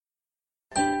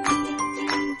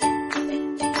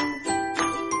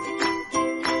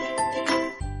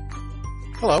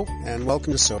Hello, and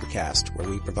welcome to Sobercast, where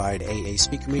we provide AA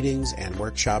speaker meetings and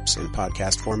workshops in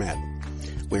podcast format.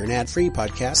 We're an ad-free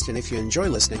podcast, and if you enjoy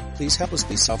listening, please help us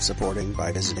be self-supporting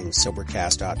by visiting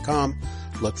Sobercast.com,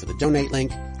 look for the donate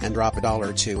link, and drop $1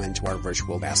 or $2 into our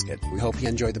virtual basket. We hope you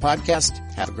enjoy the podcast.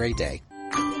 Have a great day.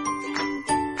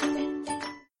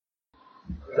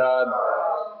 God,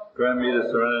 grant me the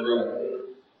serenity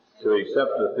to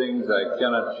accept the things I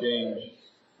cannot change,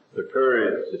 the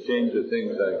courage to change the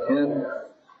things I can,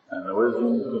 and the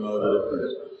wisdom to know the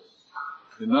difference.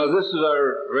 You know, this is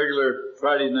our regular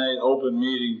Friday night open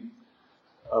meeting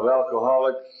of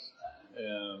alcoholics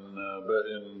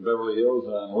in Beverly Hills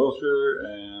on Wilshire,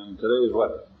 and today is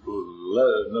what?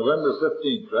 November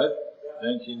 15th, right?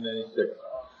 1996.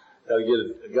 Gotta get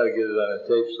it on a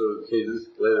tape so in case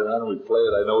later on we play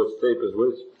it, I know which tape is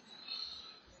which.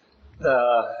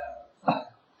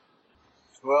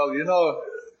 Well, you know,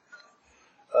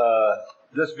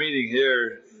 this meeting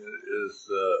here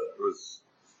was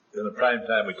in the prime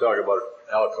time we talk about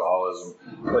alcoholism.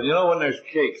 But you know, when there's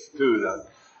cakes too,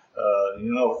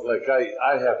 you know, like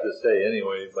I have to say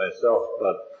anyway myself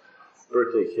about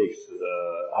birthday cakes,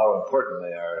 how important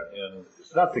they are. And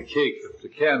it's not the cake, it's the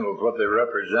candles, what they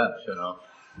represent, you know,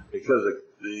 because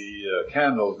the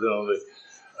candles, you know,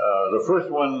 the first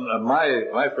one,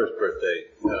 my first birthday,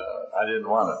 I didn't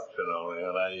want it, you know,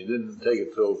 and I didn't take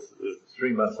it till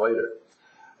 3 months later.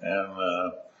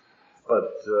 And,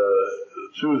 but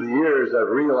through the years, I've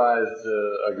realized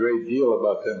a great deal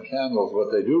about them candles,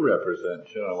 what they do represent,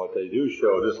 you know, what they do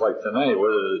show. Just like tonight,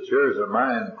 whether it's yours or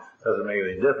mine doesn't make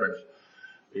any difference,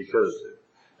 because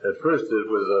at first it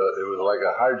was like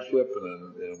a hardship,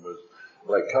 and it was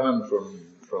like coming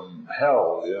from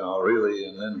hell, you know, really,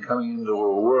 and then coming into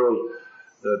a world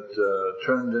that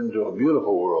turned into a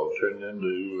beautiful world, turned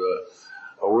into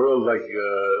a world like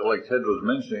Ted was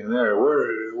mentioning there.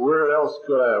 Where else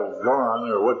could I have gone,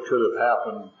 or what could have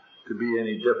happened to be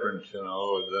any different, you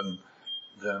know, than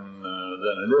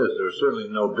it is? There were certainly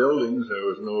no buildings. There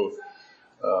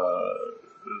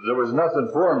was nothing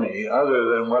for me other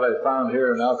than what I found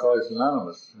here in Alcoholics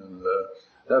Anonymous, and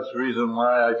that's the reason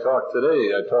why I talk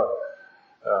today. I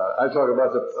talk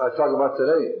about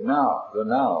today, the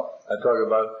now. I talk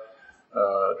about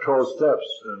 12 steps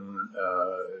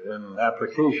in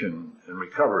application and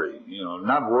recovery. You know,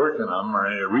 not working them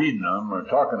or reading them or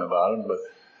talking about them, but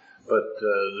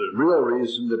the real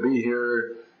reason to be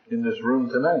here in this room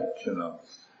tonight. You know,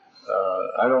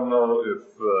 I don't know if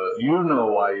you know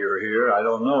why you're here. I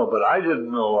don't know, but I didn't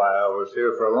know why I was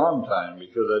here for a long time,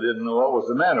 because I didn't know what was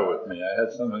the matter with me. I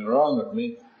had something wrong with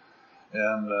me,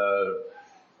 and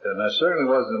I certainly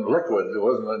wasn't liquid.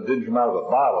 It didn't come out of a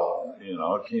bottle, you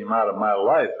know. It came out of my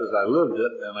life as I lived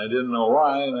it, and I didn't know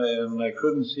why, and I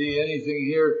couldn't see anything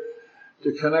here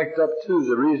to connect up to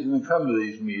the reason to come to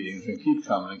these meetings and keep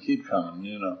coming,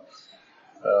 you know.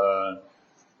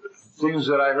 Things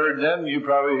that I heard then, you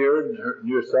probably heard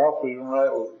yourself,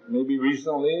 maybe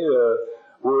recently,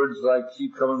 words like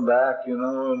keep coming back, you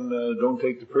know, and don't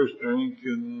take the first drink,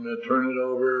 and turn it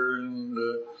over, and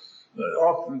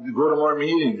often go to more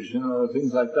meetings, you know,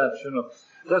 things like that, you know.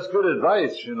 That's good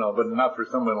advice, you know, but not for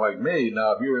someone like me.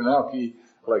 Now, if you're an alkie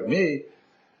like me,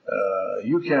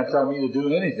 you can't tell me to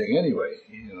do anything anyway.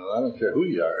 You know, I don't care who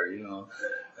you are, you know.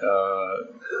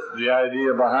 The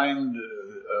idea behind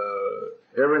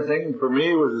everything for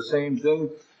me was the same thing,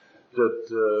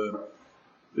 that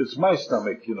it's my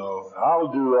stomach, you know. I'll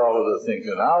do all of the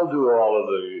thinking. I'll do all of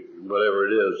the whatever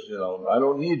it is, you know. I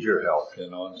don't need your help, you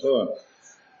know, and so on.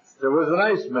 There was an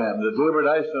iceman that delivered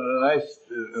ice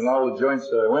in all the joints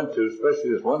that I went to, especially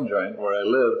this one joint where I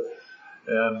lived.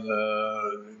 And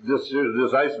this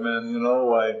iceman, you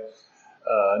know,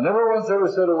 never once ever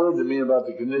said a word to me about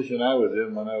the condition I was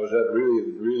in when I was at really,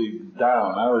 really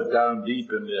down. I was down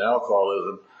deep into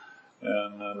alcoholism.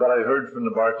 And but I heard from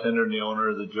the bartender and the owner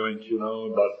of the joint, you know,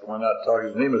 about when I talked.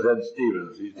 His name was Ed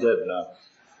Stevens. He's dead now.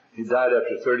 He died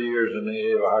after 30 years in the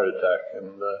AA of a heart attack.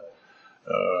 And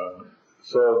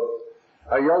so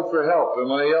I yelled for help, and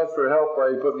when I yelled for help,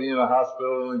 he put me in a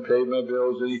hospital and he paid my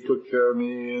bills, and he took care of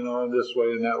me, you know, in this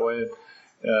way and that way.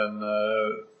 And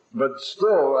but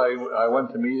still, I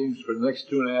went to meetings for the next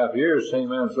 2.5 years, same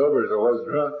man sober as I was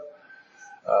drunk.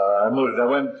 I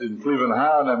went in Cleveland,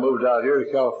 Ohio, and I moved out here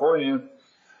to California,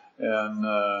 and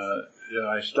you know,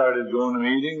 I started going to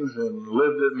meetings and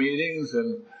lived at meetings,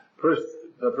 and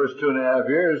the first 2.5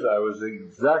 years, I was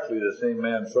exactly the same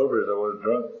man sober as I was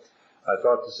drunk. I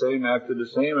thought the same, acted the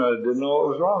same, and I didn't know what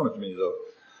was wrong with me, though.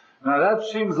 Now, that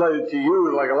seems like to you,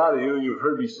 like a lot of you've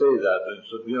heard me say that.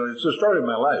 It's the story of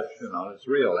my life, you know, it's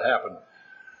real, it happened.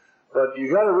 But you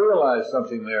got to realize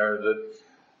something there, that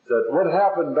that what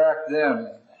happened back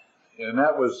then, and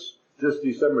that was this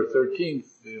December 13th,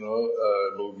 it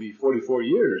will be 44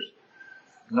 years.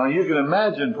 Now you can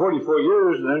imagine 44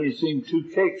 years, and then you've seen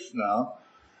 2 cakes now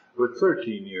with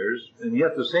 13 years, and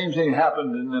yet the same thing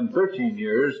happened in them 13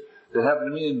 years that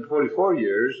happened to me in 44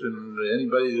 years, and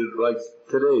anybody that likes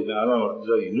today, now I don't know if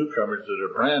there's any newcomers that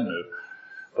are brand new,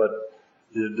 but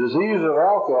the disease of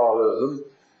alcoholism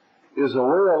is a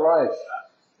way of life.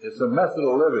 It's a method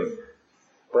of living.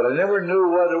 But I never knew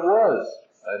what it was.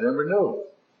 I never knew.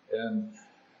 And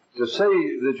to say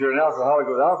that you're an alcoholic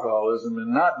with alcoholism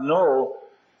and not know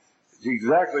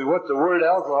exactly what the word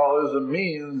alcoholism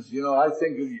means, I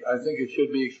think it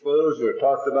should be exposed or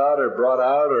talked about or brought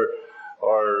out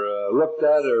or looked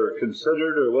at or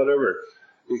considered or whatever,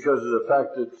 because of the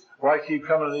fact that why keep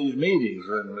coming to these meetings,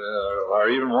 and or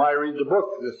even why read the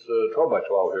book, this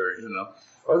 12x12 here,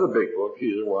 or the big book,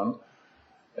 either one,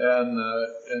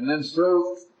 and then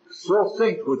still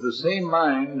think with the same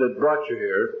mind that brought you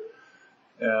here,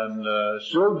 and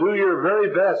still do your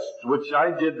very best, which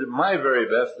I did my very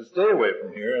best to stay away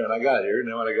from here, and I got here, and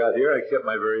then when I got here, I kept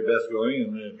my very best going,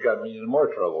 and it got me into more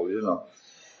trouble,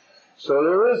 So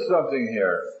there is something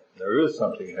here. There is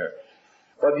something here.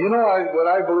 But what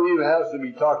I believe has to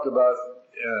be talked about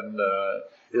and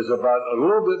is about a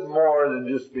little bit more than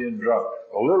just being drunk.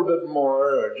 A little bit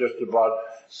more, or just about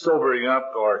sobering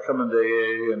up or coming to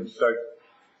AA and start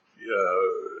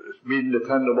being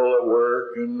dependable at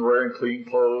work and wearing clean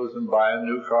clothes and buying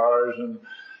new cars and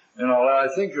all that.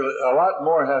 I think a lot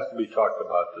more has to be talked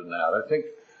about than that. I think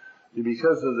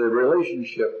because of the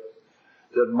relationship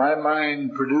that my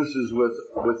mind produces with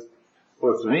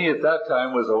me at that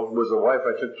time was a wife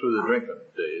I took through the drinking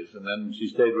days, and then she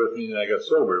stayed with me, and I got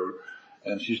sober,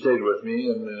 and she stayed with me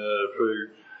and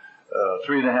for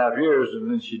 3.5 years, and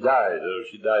then she died.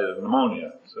 She died of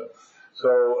pneumonia.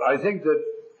 So I think that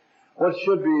what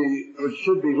should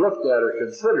be looked at or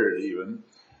considered even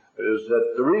is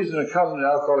that the reason to come to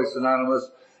Alcoholics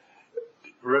Anonymous,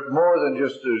 more than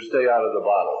just to stay out of the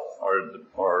bottle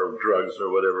or drugs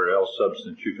or whatever else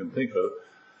substance you can think of,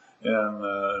 and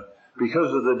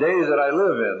because of the days that I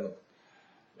live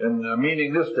in,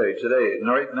 meaning this day, today,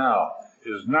 right now,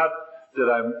 is not that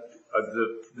I'm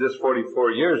this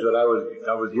 44 years that I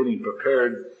was getting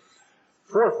prepared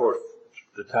for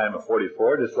the time of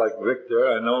 44, just like Vic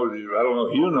there. I don't know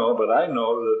if you know, but I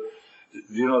know that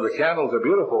the candles are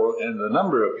beautiful, and the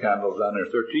number of candles on there,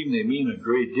 13, they mean a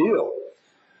great deal.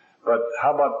 But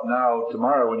how about now,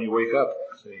 tomorrow, when you wake up,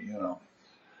 see,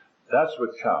 that's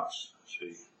what counts,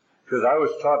 see. Because I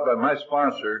was taught by my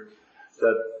sponsor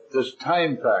that this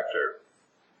time factor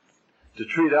to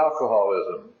treat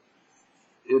alcoholism,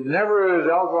 it never is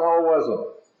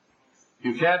alcoholism.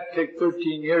 You can't take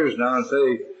 13 years now and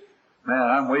say, man,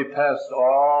 I'm way past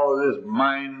all of this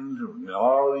mind, and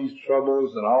all of these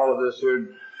troubles, and all of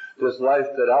this life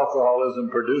that alcoholism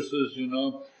produces,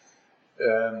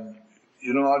 and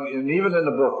even in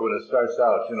the book when it starts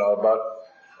out,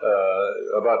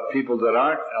 about people that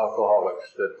aren't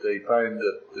alcoholics, that they find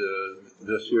that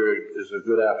this here is a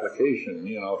good application,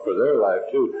 for their life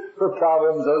too, for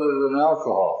problems other than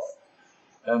alcohol.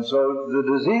 And so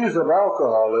the disease of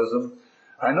alcoholism,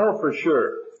 I know for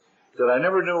sure that I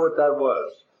never knew what that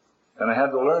was, and I had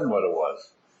to learn what it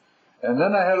was. And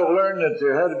then I had to learn that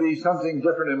there had to be something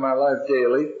different in my life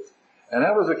daily, and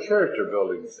that was a character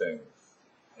building thing.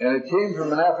 And it came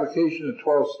from an application of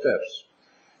 12 steps.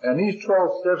 And these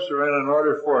 12 steps are in an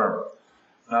order form.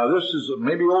 Now this is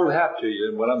maybe old hat to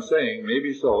you, what I'm saying,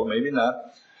 maybe so, maybe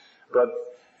not. But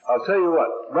I'll tell you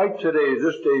what, right today,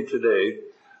 this day today,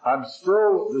 I'm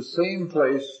still the same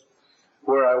place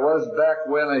where I was back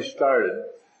when I started.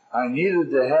 I needed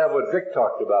to have what Vic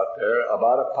talked about there,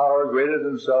 about a power greater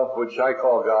than self, which I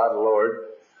call God, Lord.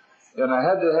 And I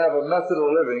had to have a method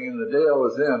of living in the day I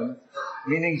was in,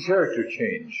 meaning character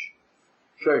change.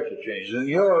 Character change. And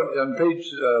on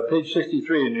page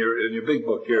 63 in your big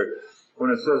book here, when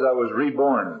it says I was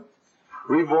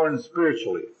reborn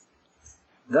spiritually,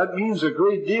 that means a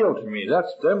great deal to me.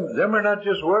 Them are not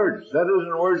just words. That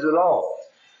isn't words at all.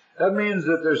 That means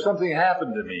that there's something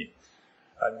happened to me.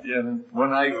 And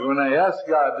when I ask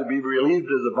God to be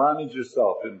relieved of the bondage of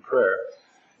self in prayer,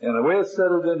 and the way it's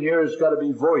said it in here, it's got to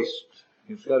be voiced.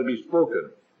 It's got to be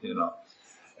spoken,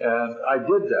 And I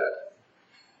did that.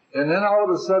 And then all of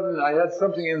a sudden, I had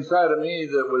something inside of me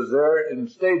that was there and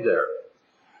stayed there.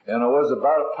 And it was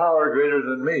about a power greater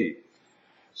than me.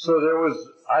 So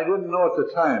I didn't know at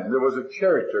the time, there was a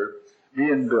character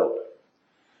being built.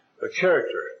 A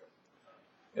character.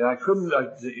 And I couldn't,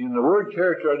 in the word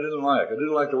character I didn't like. I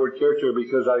didn't like the word character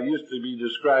because I used to be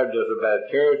described as a bad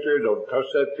character. Don't touch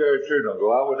that character. Don't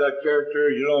go out with that character.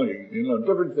 You know,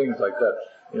 different things like that,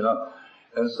 you know.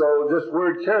 And so this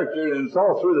word character, and it's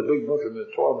all through the big book in the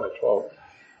 12 by 12.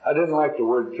 I didn't like the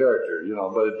word character, you know,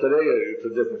 but today it's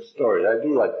a different story. I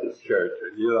do like this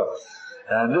character, you know.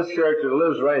 And this character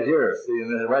lives right here. See,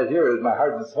 and right here is my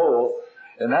heart and soul.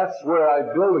 And that's where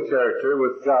I build a character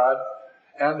with God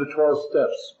and the 12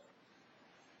 steps.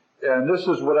 And this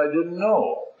is what I didn't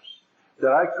know,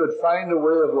 that I could find a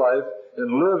way of life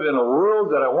and live in a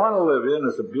world that I want to live in.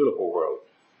 It's a beautiful world.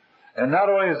 And not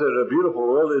only is it a beautiful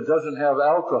world, it doesn't have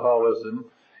alcoholism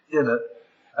in it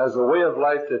as a way of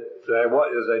life that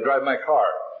as I drive my car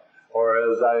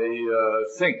or as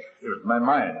I think, my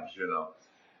mind, you know.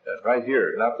 Right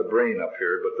here, not the brain up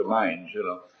here, but the mind, you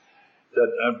know.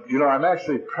 That, you know, I'm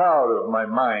actually proud of my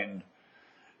mind,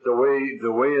 the way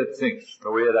it thinks,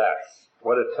 the way it acts,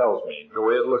 what it tells me, the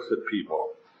way it looks at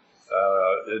people.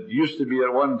 It used to be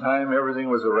at one time everything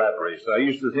was a rat race. I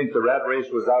used to think the rat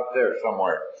race was out there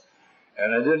somewhere.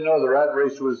 And I didn't know the rat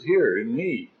race was here in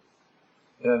me.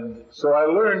 And so I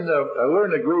learned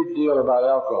a great deal about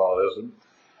alcoholism,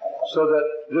 so that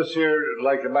this here,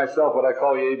 like myself, what I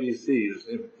call the ABCs.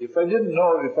 If I didn't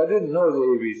know the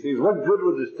ABCs, what good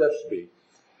would the steps be?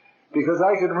 Because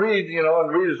I can read, you know,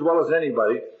 and read as well as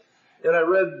anybody. And I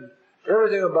read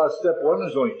everything about step 1.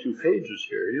 There's only 2 pages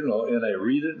here, you know, and I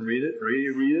read it and read it,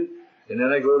 read it. And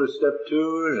then I go to step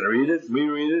 2 and read it,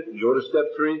 reread it, and go to step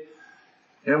 3.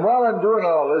 And while I'm doing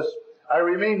all this, I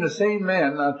remain the same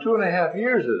man now 2.5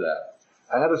 years of that.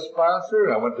 I had a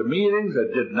sponsor, I went to meetings,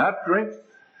 I did not drink,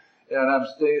 and I'm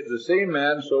the same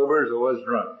man sober as I was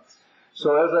drunk.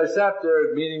 So as I sat there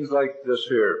at meetings like this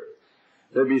here,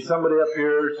 there'd be somebody up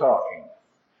here talking,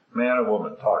 man or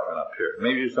woman talking up here.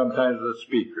 Maybe sometimes a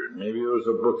speaker, maybe it was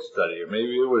a book study, or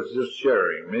maybe it was just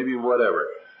sharing, maybe whatever.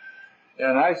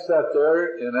 And I sat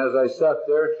there, and as I sat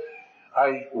there,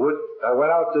 I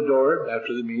went out the door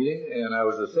after the meeting, and I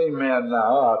was the same man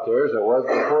now out there as I was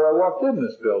before I walked in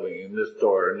this building, in this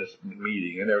door, in this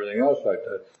meeting, and everything else like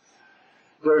that.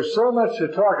 There's so much to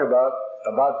talk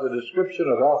about the description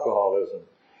of alcoholism,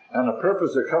 and the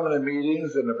purpose of coming to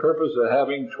meetings, and the purpose of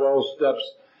having 12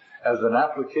 steps as an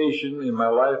application in my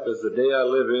life as the day I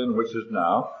live in, which is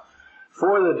now,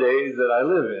 for the days that I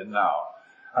live in now.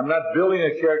 I'm not building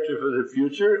a character for the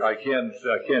future. I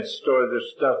can't store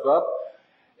this stuff up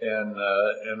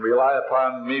and rely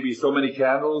upon maybe so many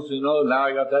candles, you know. Now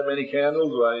I got that many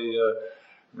candles.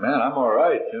 Man, I'm all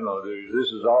right, you know.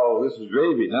 This is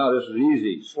gravy. Now this is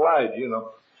easy slide, you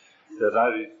know. That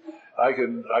I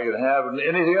can have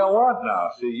anything I want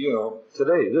now. See, you know,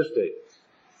 today, this day.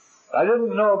 I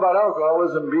didn't know about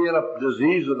alcoholism being a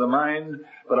disease of the mind,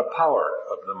 but a power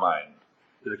of the mind.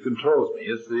 It controls me.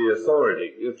 It's the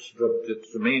authority. It's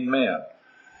the main man.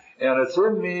 And it's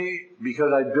in me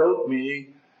because I built me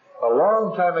a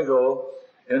long time ago,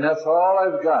 and that's all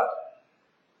I've got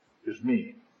is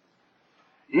me.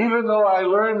 Even though I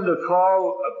learned to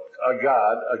call a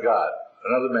God,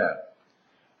 another man,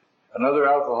 another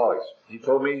alcoholic. He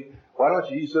told me,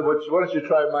 he said, why don't you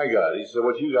try my God? He said,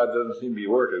 what you got doesn't seem to be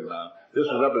working now. This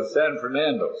was up in San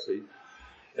Fernando, see?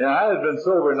 And I had been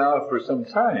sober now for some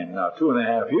time, now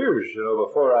 2.5 years, you know,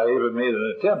 before I even made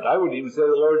an attempt. I wouldn't even say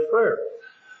the Lord's Prayer.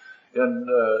 And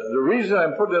the reason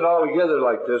I'm putting it all together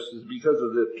like this is because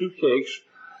of the 2 cakes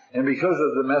and because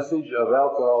of the message of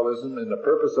alcoholism and the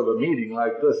purpose of a meeting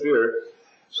like this here,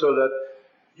 so that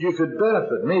you could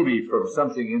benefit maybe from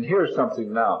something and hear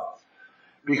something now.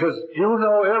 Because you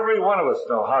know, every one of us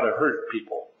know how to hurt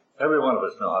people. Every one of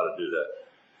us know how to do that.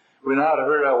 We know how to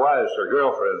hurt our wives or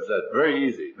girlfriends. That's very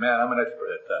easy. Man, I'm an expert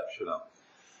at that, you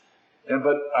know.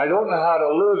 But I don't know how to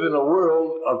live in a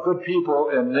world of good people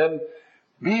and then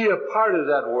be a part of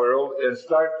that world and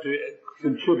start to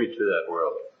contribute to that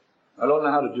world. I don't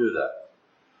know how to do that.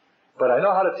 But I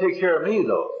know how to take care of me,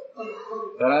 though.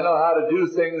 And I know how to do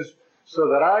things so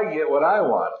that I get what I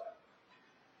want.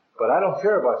 But I don't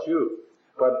care about you.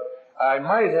 But I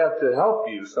might have to help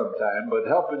you sometime, but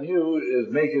helping you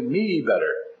is making me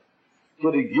better.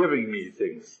 Giving me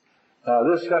things. Now,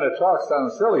 this kind of talk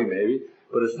sounds silly, maybe,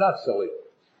 but it's not silly.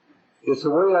 It's the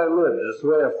way I live. It's the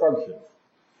way I function.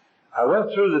 I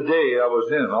went through the day I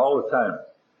was in all the time.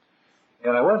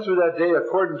 And I went through that day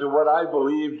according to what I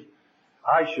believed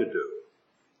I should do.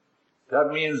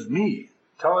 That means me,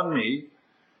 telling me,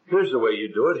 here's the way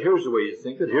you do it, here's the way you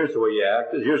think it, here's the way you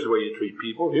act it, here's the way you treat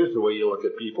people, here's the way you look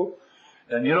at people.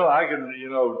 And you know, I can, you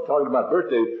know, talking about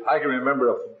birthdays, I can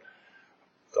remember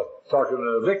talking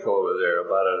to Vic over there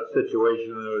about a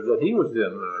situation that he was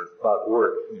in about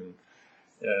work.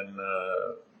 And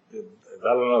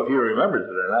I don't know if he remembers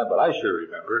it or not, but I sure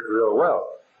remember it real well.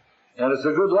 And it's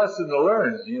a good lesson to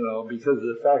learn, because of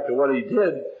the fact of what he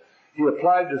did. He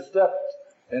applied the steps,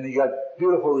 and he got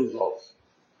beautiful results.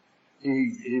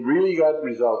 He really got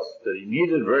results that he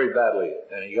needed very badly,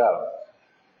 and he got them.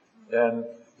 And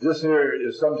this here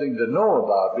is something to know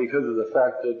about because of the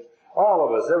fact that all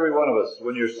of us, every one of us,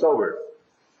 when you're sober,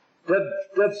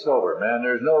 dead sober, man,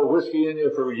 there's no whiskey in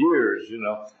you for years,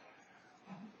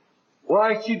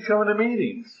 Why keep coming to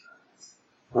meetings?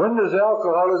 When does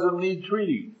alcoholism need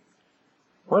treating?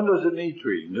 When does it need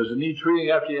treating? Does it need treating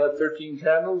after you have 13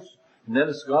 candles? And then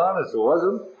it's gone as it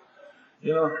wasn't?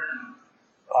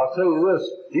 I'll tell you this.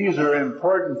 These are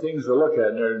important things to look at,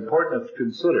 and they're important to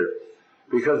consider.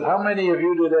 Because how many of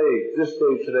you today, this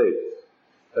day today,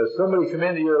 has somebody come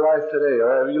into your life today,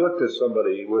 or have you looked at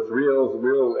somebody with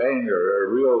real anger,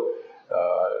 or real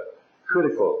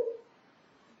critical?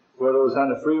 Whether it was on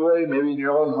the freeway, maybe in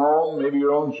your own home, maybe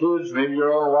your own kids, maybe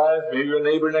your own wife, maybe your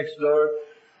neighbor next door.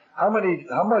 How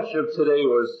much of today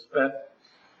was spent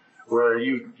where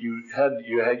you had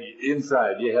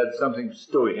inside, you had something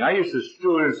stewing? I used to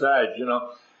stew inside,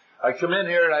 I come in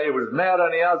here and I was mad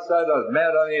on the outside, I was mad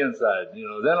on the inside,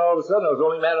 Then all of a sudden I was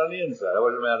only mad on the inside. I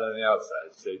wasn't mad on the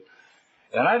outside, see?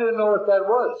 And I didn't know what that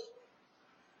was.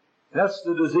 That's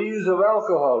the disease of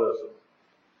alcoholism.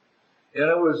 And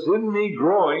it was in me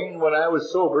growing when I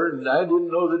was sober, and I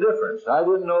didn't know the difference. I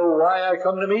didn't know why I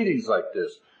come to meetings like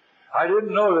this. I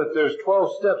didn't know that there's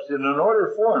 12 steps in an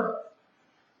order form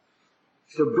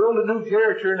to build a new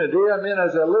character in the day I'm in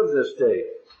as I live this day.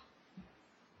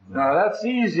 Now that's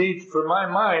easy for my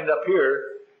mind up here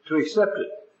to accept it.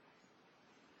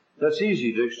 That's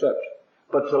easy to accept.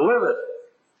 But to live it,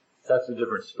 that's a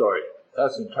different story.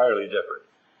 That's entirely different.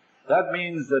 That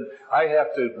means that I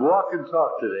have to walk and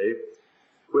talk today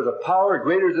with a power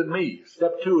greater than me.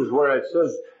 Step 2 is where it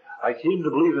says, I came to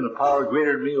believe in a power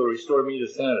greater than me will restore me to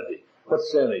sanity.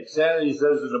 What's sanity? Sanity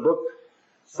says in the book,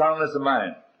 soundness of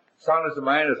mind. Soundness of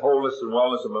mind is wholeness and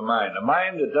wellness of my mind. A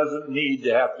mind that doesn't need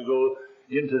to have to go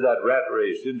into that rat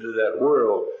race, into that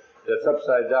world that's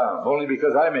upside down, only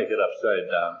because I make it upside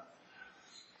down.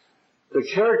 The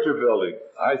character building,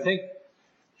 I think,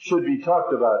 should be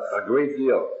talked about a great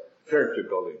deal. Character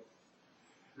building.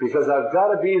 Because I've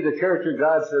got to be the character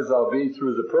God says I'll be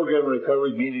through the program of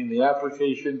recovery, meaning the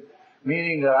application,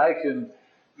 meaning that I can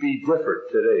be different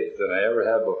today than I ever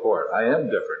have before. I am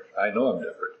different. I know I'm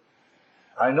different.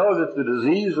 I know that the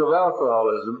disease of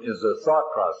alcoholism is a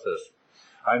thought process.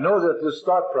 I know that this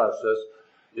thought process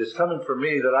is coming from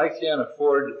me that I can't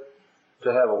afford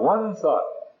to have one thought,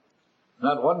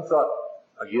 not one thought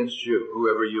against you,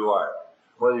 whoever you are.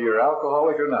 Whether you're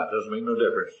alcoholic or not, doesn't make no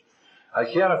difference. I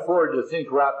can't afford to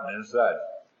think rotten inside.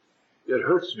 It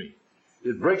hurts me.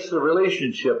 It breaks the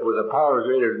relationship with a power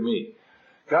greater than me.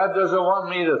 God doesn't want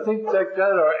me to think like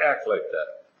that or act like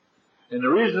that. And the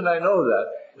reason I know that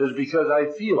is because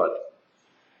I feel it.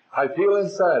 I feel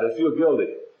inside. I feel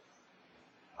guilty.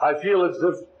 I feel as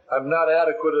if I'm not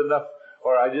adequate enough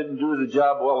or I didn't do the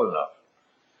job well enough.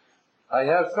 I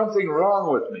have something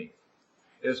wrong with me.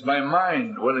 It's my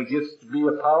mind. When it gets to be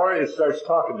a power, it starts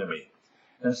talking to me.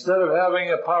 Instead of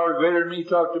having a power greater than me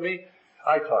talk to me,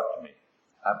 I talk to me.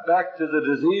 I'm back to the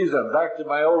disease. I'm back to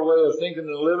my old way of thinking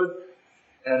and living.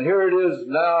 And here it is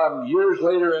now. I'm years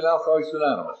later in Alcoholics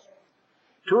Anonymous.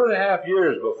 2.5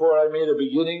 years before I made a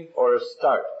beginning or a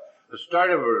start. The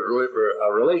start of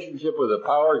a relationship with a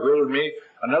power greater than me,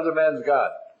 another man's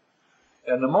God.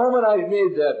 And the moment I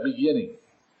made that beginning,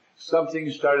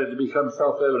 something started to become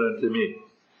self-evident to me.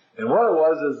 And what it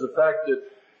was is the fact that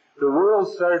the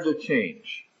world started to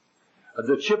change.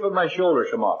 The chip on my shoulder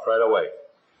came off right away.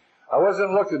 I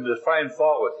wasn't looking to find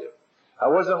fault with you. I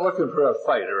wasn't looking for a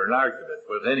fight or an argument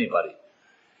with anybody.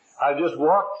 I just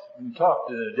walked and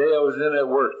talked, and the day I was in at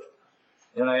work,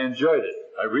 and I enjoyed it.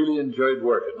 I really enjoyed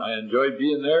working. I enjoyed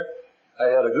being there. I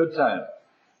had a good time.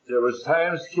 There was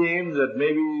times came that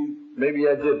maybe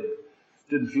I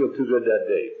didn't feel too good that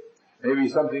day. Maybe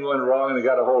something went wrong and it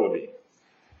got a hold of me.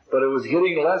 But it was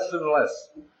getting less and less.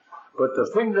 But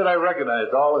the thing that I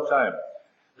recognized all the time,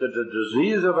 that the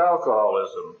disease of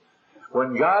alcoholism,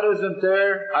 when God isn't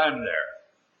there, I'm there.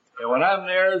 And when I'm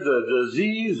there, the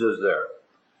disease is there.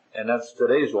 And that's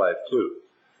today's life too.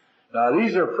 Now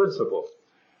these are principles.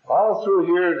 All through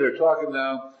here they're talking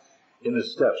now in the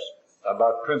steps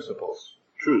about principles,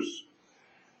 truths,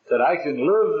 that I can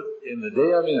live in the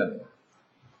day I'm in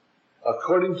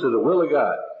according to the will of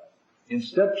God. In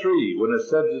step 3, when it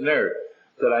said in there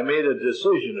that I made a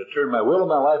decision to turn my will and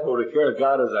my life over to care of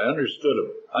God as I understood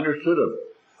Him,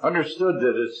 understood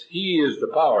that He is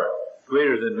the power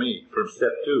greater than me from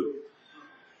step 2.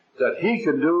 That he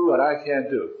can do what I can't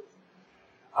do.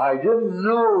 I didn't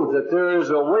know that there is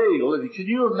a way. Can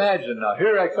you imagine now?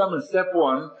 Here I come in step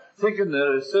 1, thinking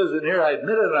that it says in here, I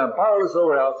admit it, I'm powerless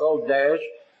over alcohol,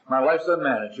 my life's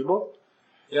unmanageable.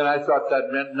 And I thought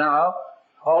that meant now,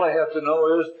 all I have to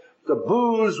know is the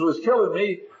booze was killing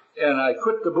me, and I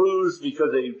quit the booze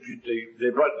because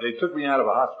they took me out of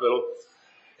a hospital.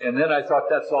 And then I thought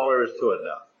that's all there is to it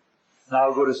now. Now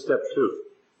I'll go to step 2.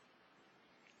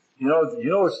 You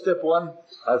know what step 1?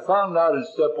 I found out in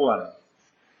step 1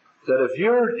 that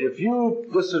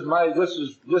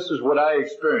this is what I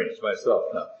experienced myself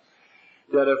now.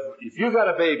 That if you got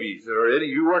a baby, or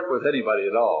you work with anybody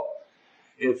at all,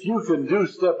 if you can do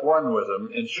step 1 with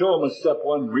them and show them what step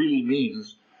 1 really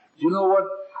means, you know what?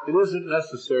 It isn't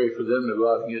necessary for them to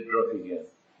go out and get drunk again.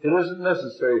 It isn't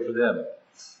necessary for them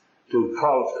to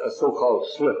call it a so-called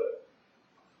slip.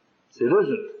 It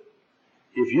isn't.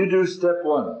 If you do step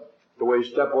 1, the way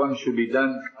step 1 should be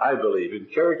done, I believe, in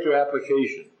character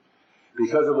application,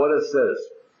 because of what it says.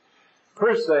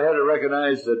 First, I had to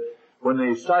recognize that when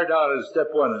they start out at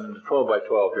step 1 in the 12 by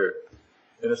 12 here,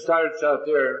 and it starts out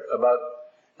there about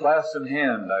glass in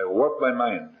hand, I warp my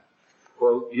mind.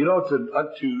 Well,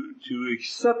 to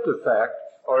accept the fact,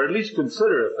 or at least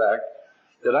consider a fact,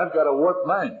 that I've got a warped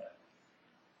mind,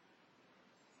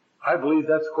 I believe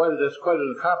that's quite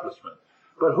an accomplishment.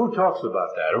 But who talks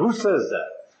about that, or who says that?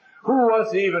 Who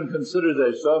wants to even consider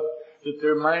themselves that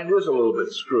their mind is a little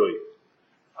bit screwy?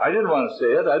 I didn't want to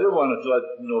say it. I didn't want to let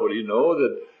nobody know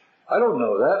that I don't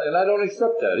know that, and I don't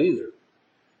accept that either.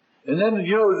 And then,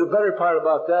 the better part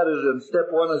about that is in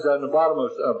step 1 is on the bottom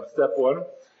of step 1.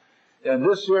 And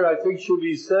this here, I think, should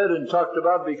be said and talked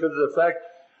about because of the fact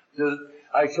that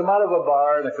I come out of a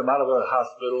bar and I come out of a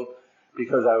hospital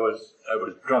because I was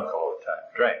drunk all the time,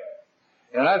 drank.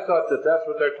 And I thought that that's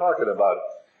what they're talking about.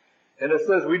 And it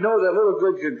says, we know that little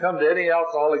good can come to any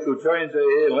alcoholic who joins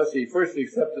AA unless he first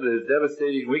accepted his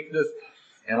devastating weakness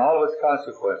and all of its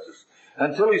consequences.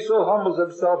 Until he so humbles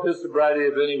himself, his sobriety,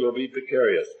 if any, will be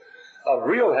precarious. Of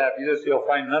real happiness, he'll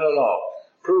find none at all.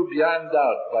 Proved beyond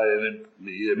doubt by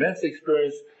the immense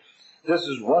experience, this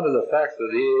is one of the facts of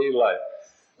the AA life.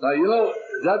 Now,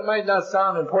 that might not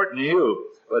sound important to you,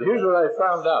 but here's what I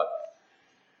found out.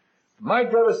 My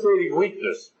devastating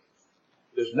weakness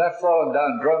is not falling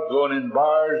down drunk, going in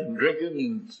bars and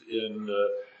drinking and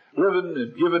living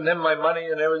and giving them my money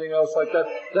and everything else like that.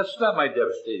 That's not my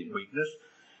devastating weakness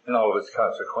and all of its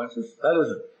consequences. That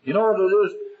isn't. You know what it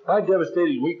is? My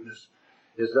devastating weakness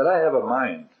is that I have a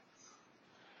mind.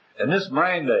 And this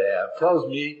mind I have tells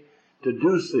me to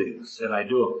do things, and I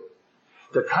do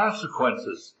them. The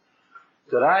consequences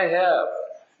that I have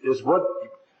is what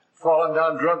falling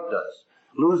down drunk does.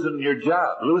 Losing your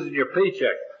job, losing your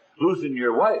paycheck, losing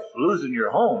your wife, losing your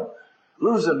home,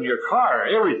 losing your car,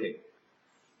 everything.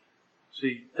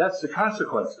 See, that's the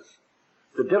consequences.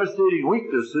 The devastating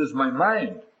weakness is my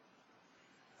mind.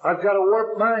 I've got a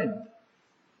warped mind.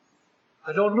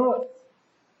 I don't know it.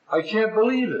 I can't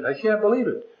believe it. I can't believe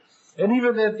it. And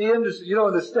even at the end of,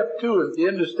 the step 2, at the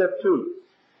end of step 2,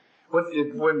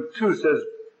 when 2 says,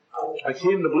 I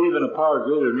came to believe in a power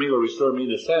greater than me will restore me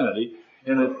to sanity,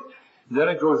 and then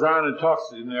it goes on and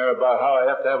talks in there about how I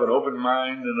have to have an open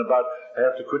mind and about I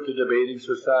have to quit the debating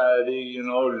society,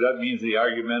 that means the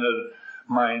argumentative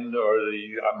mind or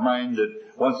the mind that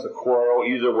wants to quarrel.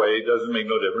 Either way, it doesn't make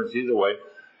no difference either way.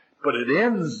 But it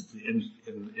ends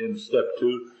in step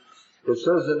 2. It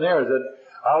says in there that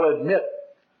I'll admit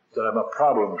that I'm a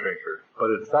problem drinker,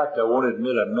 but in fact I won't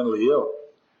admit I'm mentally ill.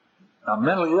 Now,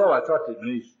 mentally ill, I thought that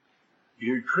means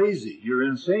you're crazy, you're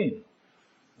insane.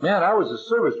 Man, I was a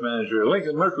service manager at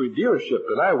Lincoln Mercury dealership,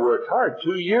 and I worked hard,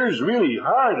 2 years, really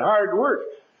hard work,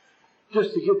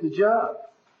 just to get the job.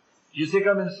 You think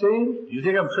I'm insane? You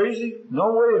think I'm crazy?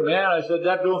 No way, man. I said,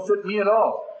 that don't fit me at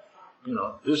all.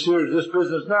 This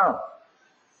business now.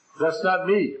 That's not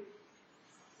me.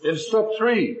 And step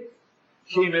 3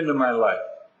 came into my life.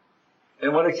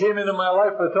 And when it came into my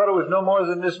life, I thought it was no more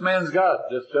than this man's God.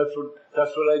 That's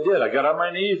what I did. I got on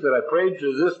my knees and I prayed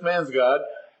to this man's God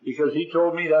because he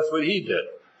told me that's what he did.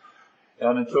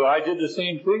 And so I did the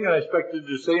same thing and I expected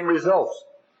the same results.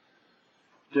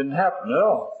 Didn't happen at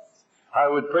all. I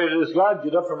would pray to this God,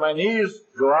 get up from my knees,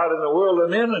 go out in the world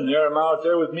I'm in, and there I'm out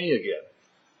there with me again.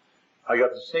 I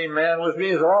got the same man with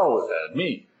me as I always had,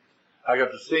 me. I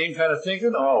got the same kind of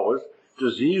thinking, always.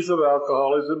 Disease of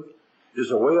alcoholism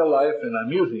is a way of life, and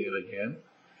I'm using it again.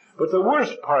 But the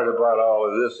worst part about all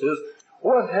of this is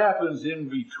what happens in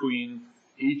between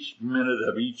each minute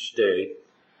of each day.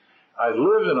 I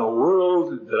live in a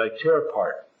world that I tear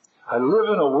apart. I live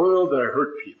in a world that I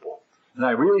hurt people. And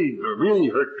I really, really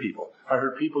hurt people. I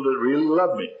hurt people that really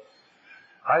loved me.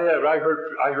 I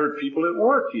hurt people at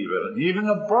work even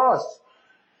the boss,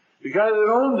 the guy that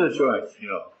owned the joint,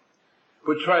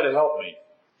 would try to help me.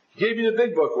 He gave me the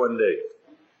big book one day.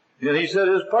 And he said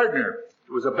his partner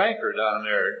was a banker down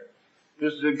there.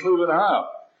 This is in Cleveland, Ohio.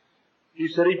 He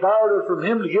said he borrowed it from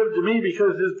him to give it to me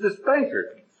because this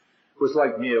banker was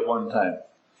like me at one time.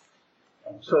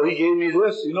 So he gave me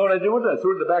this. You know what I did with it? I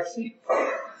threw it in the back seat.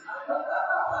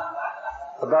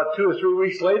 About 2 or 3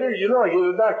 weeks later, I gave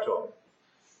it back to him.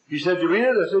 He said, "You read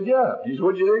it?" I said, "Yeah." He said,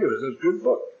 "What'd you think of it?" I said, "It's a good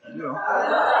book."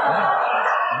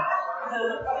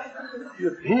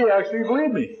 He actually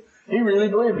believed me. He really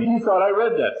believed me. He thought I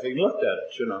read that thing, looked at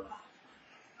it,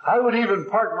 I would even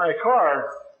park my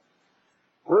car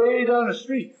way down the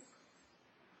street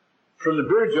from the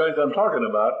beer joint I'm talking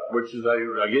about, which is I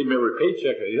gave them every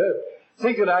paycheck I had,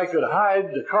 thinking I could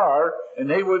hide the car and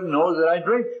they wouldn't know that I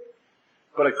drink.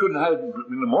 But I couldn't hide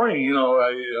in the morning,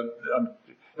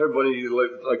 everybody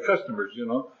like customers,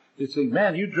 they'd say,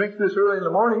 "Man, you drink this early in the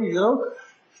morning,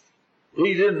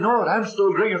 He didn't know it. I'm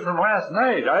still drinking from last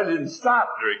night. I didn't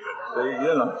stop drinking,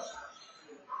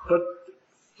 But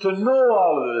to know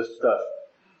all of this stuff,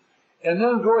 and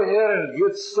then go ahead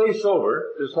and stay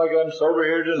sober, just like I'm sober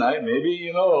here tonight.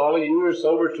 Maybe, all of you are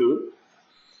sober too,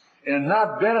 and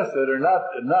not benefit or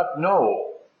not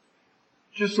know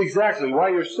just exactly why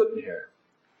you're sitting here.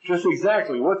 Just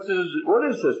exactly what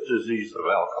is this disease of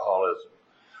alcoholism?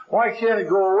 Why can't it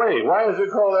go away? Why is it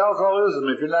called alcoholism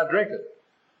if you're not drinking?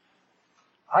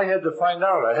 I had to find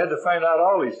out. I had to find out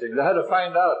all these things. I had to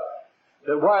find out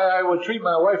that why I would treat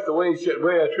my wife the way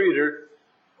I treated her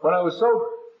when I was sober.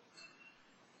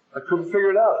 I couldn't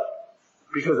figure it out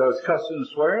because I was cussing and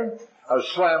swearing. I was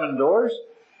slamming doors.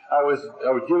 I was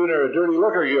giving her a dirty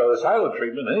look, or the silent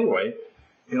treatment anyway,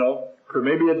 for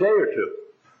maybe a day or two.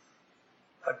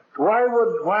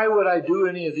 Why would I do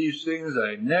any of these things?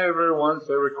 I never once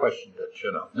ever questioned it,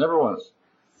 never once.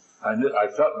 I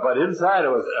felt, but inside I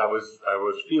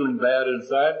was feeling bad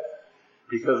inside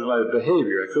because of my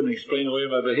behavior. I couldn't explain away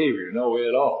my behavior, no way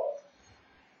at all.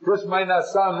 This might not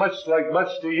sound much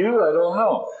to you, I don't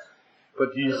know.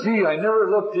 But you see, I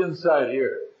never looked inside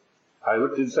here. I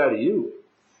looked inside of you.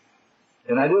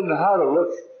 And I didn't know how to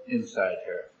look inside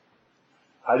here.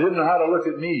 I didn't know how to look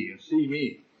at me and see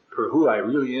me for who I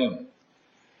really am.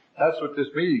 That's what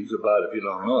this meeting's about if you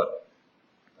don't know it.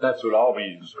 That's what all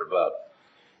meetings are about.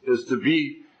 Is to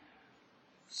be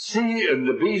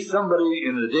somebody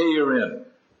in the day you're in,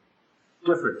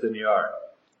 different than you are.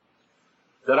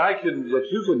 That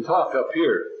you can talk up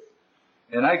here,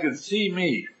 and I can see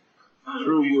me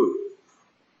through you.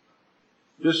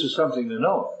 This is something to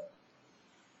know.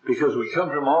 Because we come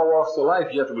from all walks of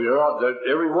life, yet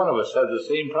every one of us has the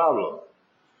same problem.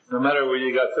 No matter whether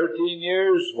you got 13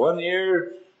 years, 1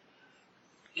 year,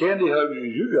 Candy,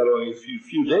 you got only a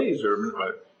few days, or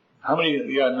how many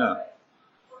you got now?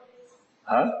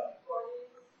 Huh?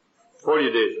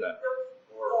 40 days now.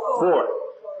 4.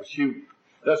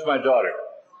 That's my daughter.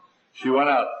 She went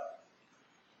out.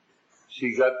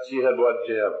 She had what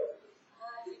did you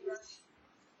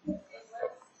have?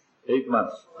 8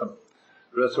 months.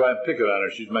 That's why I'm picking on her.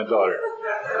 She's my daughter.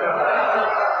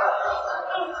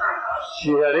 She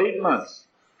had 8 months,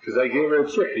 because I gave her a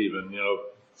chip even,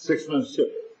 6 months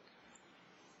chip.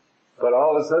 But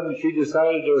all of a sudden she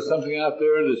decided there was something out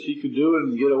there that she could do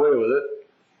and get away with it.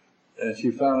 And she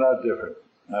found out different.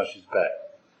 Now she's back.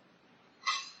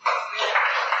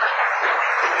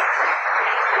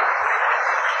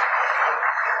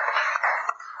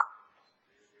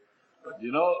 But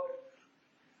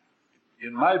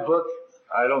in my book,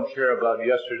 I don't care about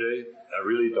yesterday. I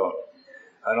really don't.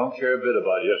 I don't care a bit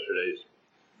about yesterday's.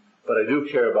 But I do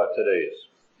care about today's.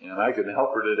 And I can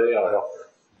help her today, I'll help her.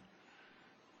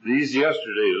 These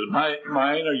yesterdays,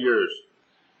 mine or yours.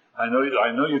 I know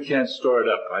you can't store it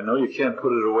up. I know you can't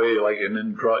put it away and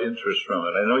then draw interest from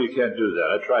it. I know you can't do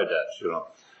that. I tried that,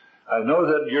 I know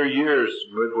that your years,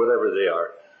 whatever they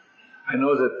are, I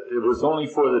know that it was only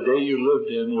for the day you lived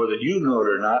in, whether you know it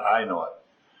or not, I know it.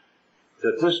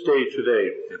 That this day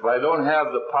today, if I don't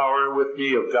have the power with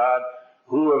me of God,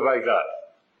 who have I got?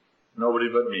 Nobody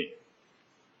but me.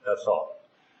 That's all.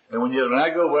 And when I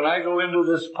go into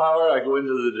this power, I go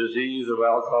into the disease of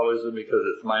alcoholism because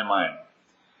it's my mind.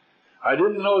 I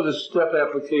didn't know the step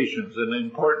applications and the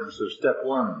importance of step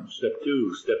 1, step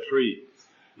 2, step 3,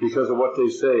 because of what they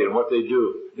say and what they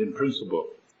do in principle.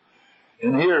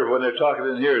 In here, when they're talking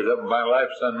in here, that my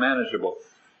life's unmanageable.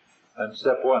 And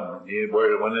step 1,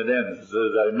 when it ends, it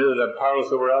says, I admit that I'm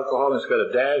powerless over alcohol, and it's got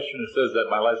a dash, and it says that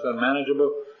my life's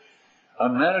unmanageable.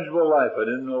 Unmanageable life. I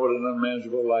didn't know what an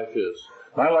unmanageable life is.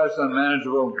 My life's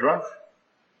unmanageable drunk.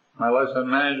 My life's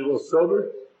unmanageable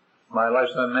sober. My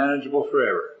life's unmanageable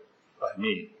forever by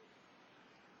me.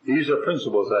 These are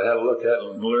principles I had to look at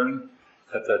and learn.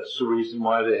 That's the reason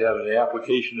why they have the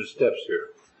application of steps here.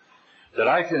 That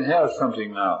I can have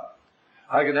something now.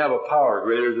 I can have a power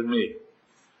greater than me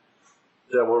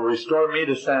that will restore me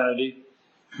to sanity,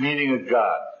 meaning of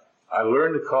God. I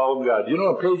learned to call him God. You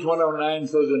know what page 109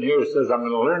 says in here? It says, I'm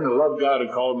going to learn to love God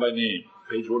and call him by name.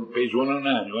 Page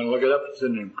 109. You want to look it up? It's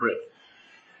in print.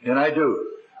 And I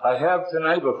do. I have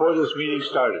tonight, before this meeting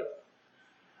started,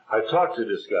 I talked to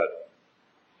this God.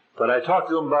 But I talked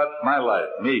to him about my life,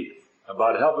 me,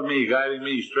 about helping me, guiding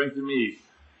me, strengthening me,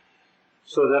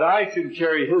 so that I can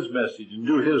carry his message and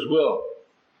do his will.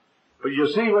 But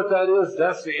you see what that is?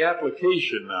 That's the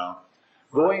application now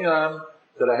going on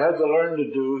that I had to learn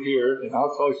to do here in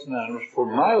Alcoholics Anonymous for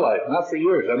my life, not for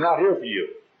yours. I'm not here for you.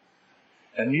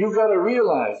 And you've got to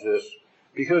realize this,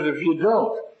 because if you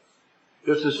don't,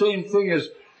 it's the same thing as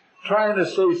trying to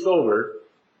stay sober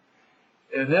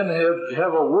and then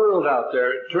have a world out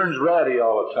there that turns ratty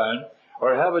all the time,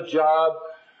 or have a job,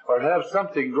 or have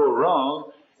something go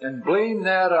wrong, and blame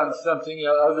that on something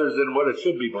other than what it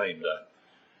should be blamed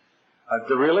on.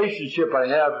 The relationship I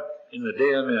have in the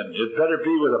day I'm in, it better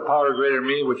be with a power greater than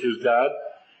me, which is God.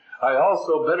 I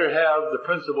also better have the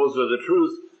principles of the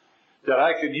truth that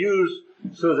I can use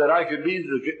so that I could be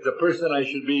the person I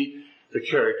should be, the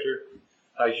character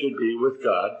I should be with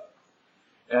God.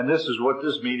 And this is what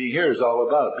this meeting here is all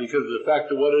about, because of the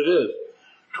fact of what it is.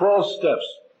 12 steps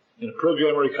in a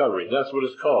program of recovery. That's what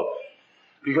it's called.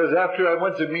 Because after I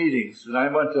went to meetings, and I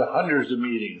went to hundreds of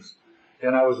meetings,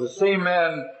 and I was the same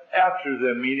man after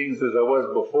the meetings as I was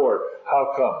before.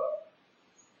 How come?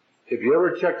 Have you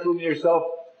ever checked in yourself?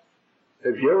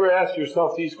 Have you ever asked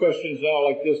yourself these questions now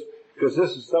like this? Because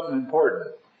this is something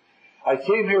important. I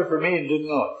came here for me and didn't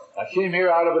know it. I came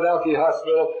here out of an alky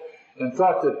hospital and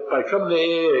thought that by coming to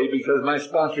AA, because my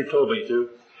sponsor told me to,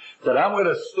 that I'm going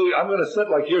to sit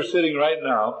like you're sitting right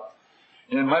now.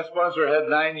 And my sponsor had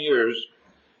 9 years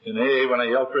in AA when I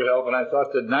yelled for help, and I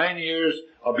thought that 9 years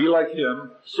I'll be like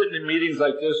him, sitting in meetings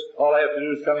like this. All I have to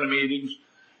do is come to meetings,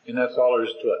 and that's all there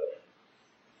is to it.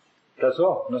 That's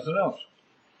all, nothing else.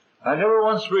 I never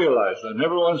once realized, I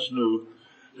never once knew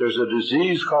there's a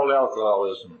disease called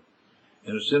alcoholism,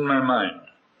 and it's in my mind.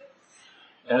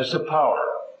 And it's a power.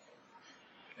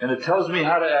 And it tells me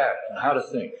how to act and how to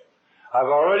think. I've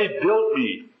already built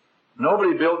me.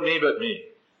 Nobody built me but me.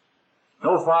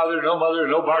 No father, no mother,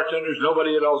 no bartenders,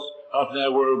 nobody else out in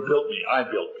that world built me. I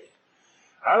built me.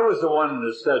 I was the one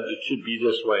that said it should be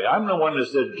this way. I'm the one that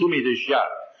said, give me this shot.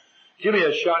 Give me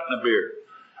a shot and a beer.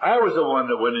 I was the one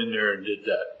that went in there and did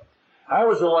that. I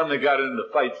was the one that got into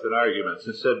fights and arguments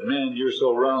and said, man, you're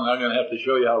so wrong, I'm going to have to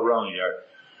show you how wrong you are.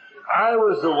 I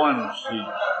was the one, see.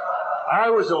 I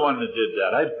was the one that did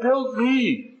that. I built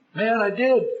me. Man, I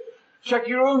did. Check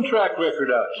your own track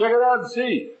record out. Check it out and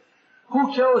see.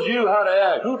 Who tells you how to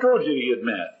act? Who told you to get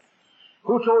mad?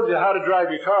 Who told you how to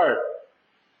drive your car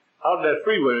out that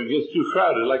freeway when it gets too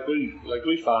crowded like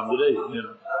we found today, you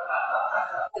know?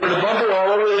 The bumper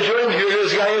all over the joint. Here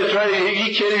this guy is trying to,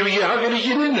 he can't even get, how can he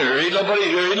get in there? Ain't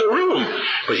nobody there in the room.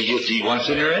 But he wants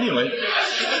in there anyway.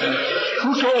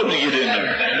 Who told him to get in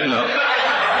there? You know?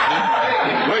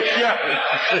 But yeah.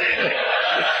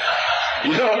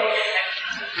 You know,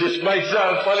 this might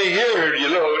sound funny here, you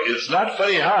know, it's not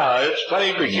funny how, it's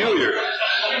funny peculiar.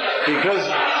 Because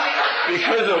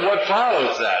of what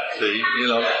follows that, see, you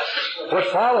know. What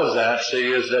follows that,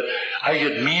 see, is that I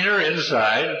get meaner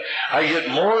inside. I get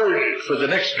more for the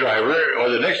next driver or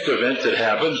the next event that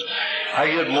happens. I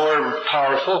get more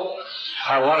powerful.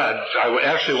 I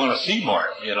actually want to see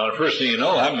more. You know, the first thing you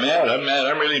know, I'm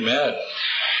really mad.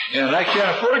 And I can't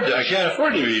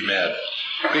afford to be mad.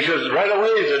 Because right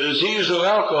away the disease of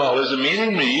alcoholism,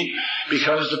 meaning me,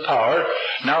 becomes the power.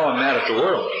 Now I'm mad at the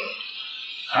world.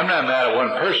 I'm not mad at one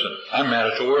person. I'm mad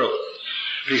at the world.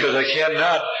 Because I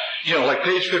cannot, you know, like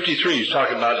page 53 he's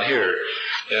talking about here.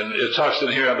 And it talks in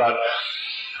here about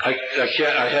I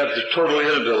have the total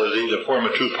inability to form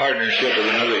a true partnership with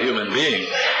another human being.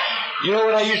 You know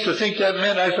what I used to think that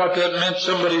meant? I thought that meant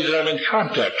somebody that I'm in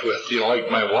contact with, you know,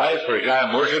 like my wife or a guy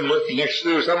I'm working with next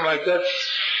to or something like that.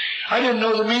 I didn't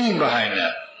know the meaning behind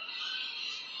that.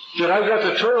 That I've got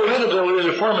the total inability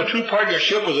to form a true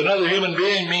partnership with another human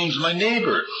being means my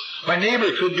neighbor. My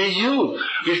neighbor could be you.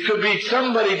 It could be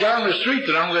somebody down the street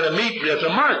that I'm going to meet at the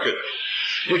market.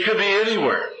 It could be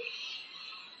anywhere.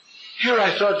 Here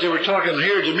I thought they were talking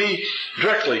here to me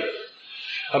directly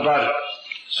about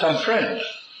some friend.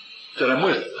 that I'm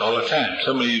with all the time.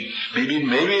 Somebody,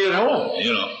 maybe at home,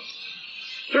 you know.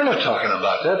 They're not talking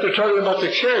about that. They're talking about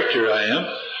the character I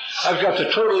am. I've got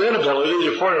the total inability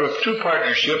to form a true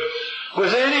partnership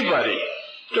with anybody.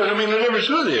 Doesn't mean the difference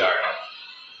who they are.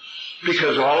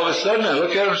 Because all of a sudden I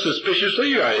look at them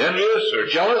suspiciously, or envious, or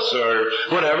jealous, or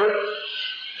whatever.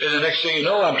 And the next thing you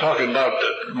know, I'm talking about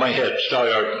my head.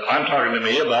 I'm talking to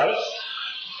me about it.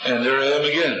 And there I am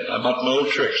again. I'm up my old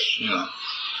tricks, you know.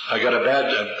 I got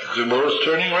the world's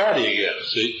turning ratty again,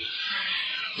 see.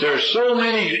 There's so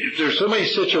many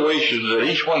situations that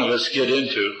each one of us get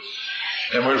into,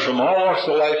 and we're from all walks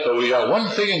of life, but we got one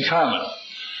thing in common.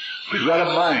 We've got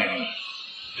a mind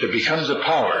that becomes a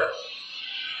power,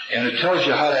 and it tells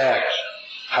you how to act,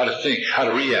 how to think, how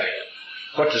to react,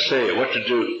 what to say, what to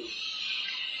do.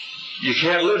 You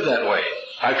can't live that way.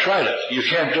 I've tried it. You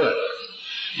can't do it.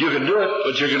 You can do it,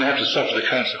 but you're going to have to suffer the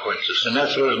consequences. And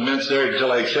that's what it meant there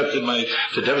until I accepted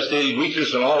the devastating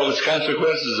weakness and all of its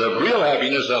consequences of real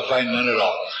happiness. I'll find none at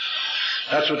all.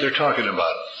 That's what they're talking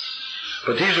about.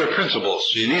 But these are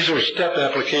principles. See, these are step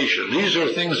application. These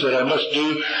are things that I must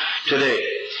do today.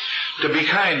 To be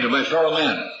kind to my fellow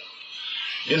man.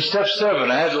 In step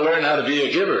 7, I had to learn how to be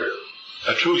a giver.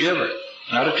 A true giver.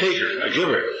 Not a taker, a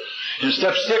giver. In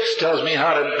step 6 tells me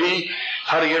how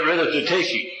to get rid of the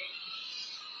taking.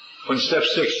 When step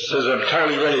 6 says I'm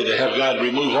entirely ready to have God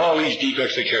remove all these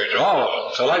defects of character, all of them.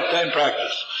 It's a lifetime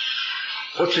practice.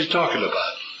 What's he talking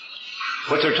about?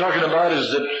 What they're talking about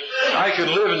is that I can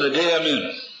live in the day I'm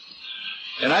in.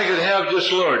 And I can have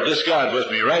this Lord, this God with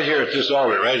me right here at this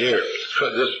altar, right here,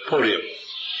 this podium.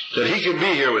 That he can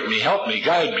be here with me, help me,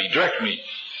 guide me, direct me.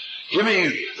 Give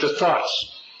me the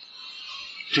thoughts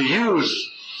to use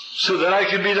so that I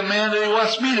can be the man that he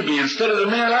wants me to be instead of the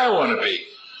man I want to be.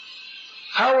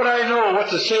 How would I know what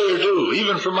to say or do,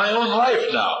 even for my own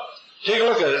life now? Take a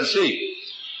look at it and see.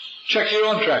 Check your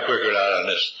own track record out on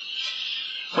this.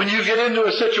 When you get into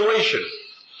a situation,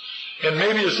 and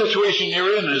maybe the situation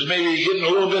you're in is maybe getting a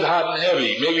little bit hot and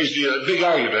heavy, maybe it's a big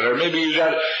argument, or maybe you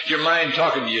got your mind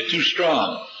talking to you too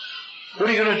strong. What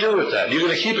are you going to do with that? You're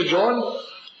going to keep it going?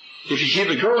 If you keep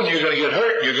it going, you're going to get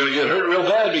hurt. You're going to get hurt real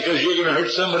bad because you're going to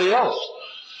hurt somebody else.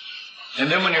 And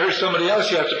then when you hurt somebody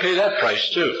else, you have to pay that price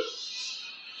too.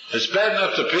 It's bad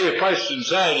enough to pay a price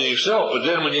inside yourself, but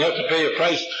then when you have to pay a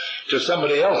price to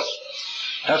somebody else,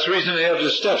 that's the reason they have the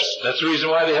steps. That's the reason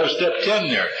why they have step 10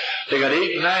 there. They got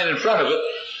 8 and 9 in front of it,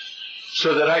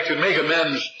 so that I can make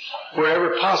amends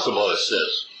wherever possible, it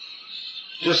says.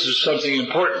 This is something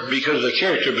important because the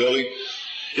character building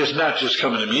is not just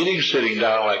coming to meetings, sitting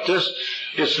down like this.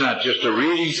 It's not just a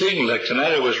reading thing. Like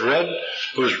tonight it was read.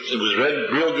 It was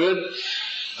read real good.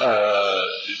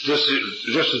 This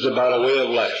is about a way of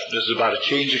life. This is about a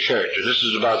change of character. This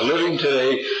is about living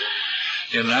today,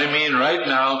 and I mean right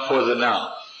now for the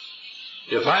now.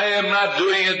 If I am not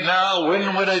doing it now,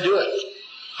 when would I do it?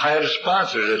 I had a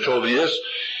sponsor that told me this,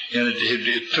 and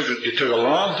it took a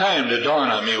long time to dawn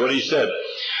on me what he said.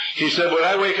 He said, when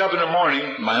I wake up in the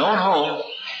morning, my own home,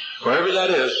 wherever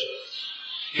that is,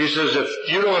 he says,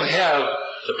 if you don't have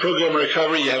the program of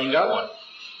recovery, you haven't got one.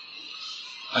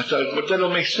 I thought, but that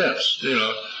don't make sense, you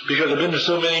know, because I've been to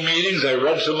so many meetings, I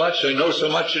read so much, I know so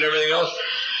much and everything else.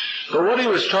 But what he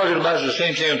was talking about is the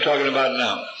same thing I'm talking about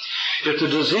now. If the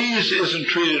disease isn't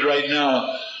treated right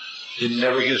now, it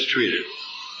never gets treated.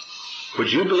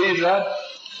 Would you believe that?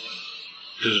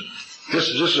 This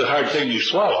is a hard thing to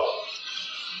swallow.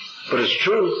 But it's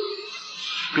true.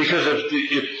 Because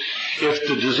if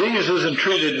the disease isn't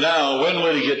treated now, when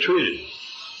will it get treated?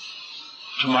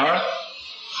 Tomorrow?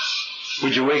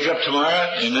 Would you wake up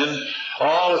tomorrow and then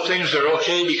all the things are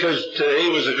okay because today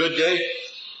was a good day?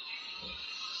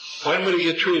 When would it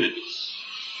get treated?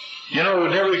 You know, it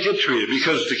would never get treated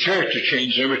because the character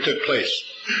change never took place.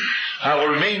 I will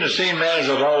remain the same man as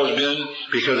I've always been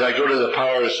because I go to the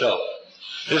power of self.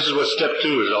 This is what step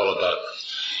 2 is all about.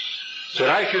 That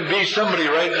I can be somebody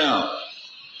right now,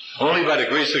 only by the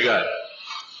grace of God.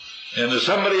 And the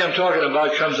somebody I'm talking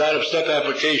about comes out of step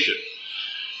application.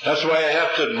 That's why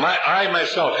I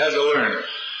myself had to learn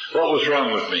what was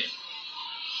wrong with me.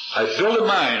 I built a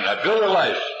mind, I built a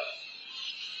life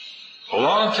a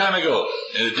long time ago.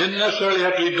 And it didn't necessarily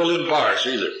have to be built in bars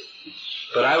either.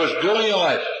 But I was building a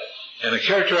life. And the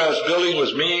character I was building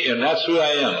was me, and that's who I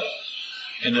am.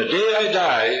 And the day I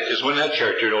die is when that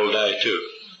character will die too.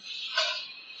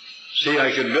 See,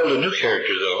 I can build a new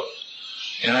character though.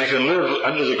 And I can live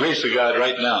under the grace of God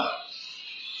right now.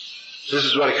 This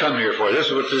is what I come here for. This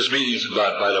is what this meeting is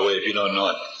about, by the way, if you don't know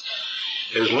it.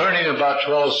 Is learning about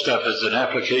 12 steps as an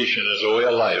application, as a way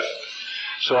of life.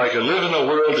 So I can live in a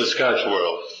world that's God's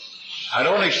world. I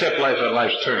don't accept life on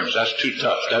life's terms. That's too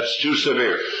tough. That's too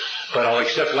severe. But I'll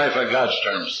accept life on God's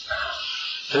terms.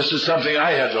 This is something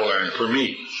I had to learn for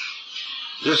me.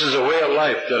 This is a way of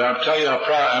life that I'm telling you how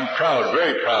proud, I'm proud,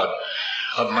 very proud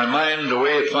of my mind, the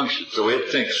way it functions, the way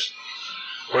it thinks.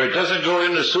 Where it doesn't go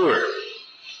in the sewer.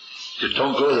 It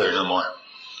don't go there no more.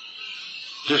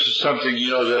 This is something,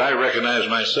 that I recognize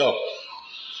myself.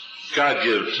 God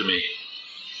gave it to me.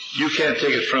 You can't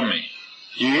take it from me.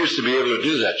 You used to be able to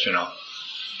do that,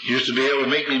 You used to be able to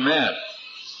make me mad.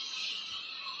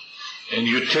 And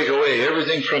you'd take away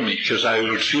everything from me because I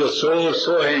would feel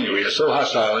so angry, so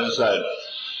hostile inside.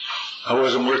 I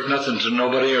wasn't worth nothing to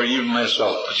nobody or even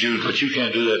myself. But you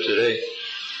can't do that today.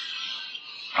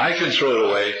 I can throw it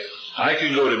away. I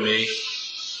can go to me.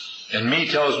 And me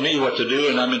tells me what to do,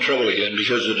 and I'm in trouble again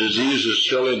because the disease is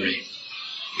still in me.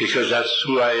 Because that's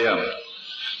who I am.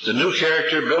 The new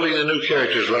character, building the new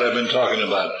character is what I've been talking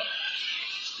about.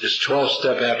 This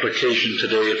 12-step application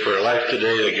today for a life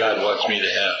today that God wants me to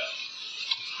have.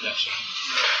 That's it.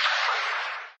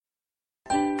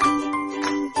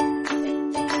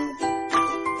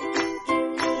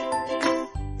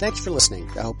 Thanks for listening.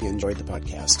 I hope you enjoyed the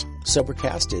podcast.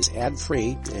 Sobercast is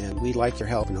ad-free, and we'd like your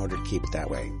help in order to keep it that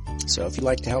way. So if you'd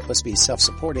like to help us be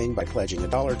self-supporting by pledging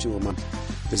 $1 or $2 a month,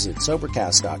 visit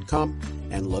Sobercast.com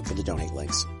and look for the donate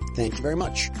links. Thank you very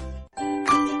much.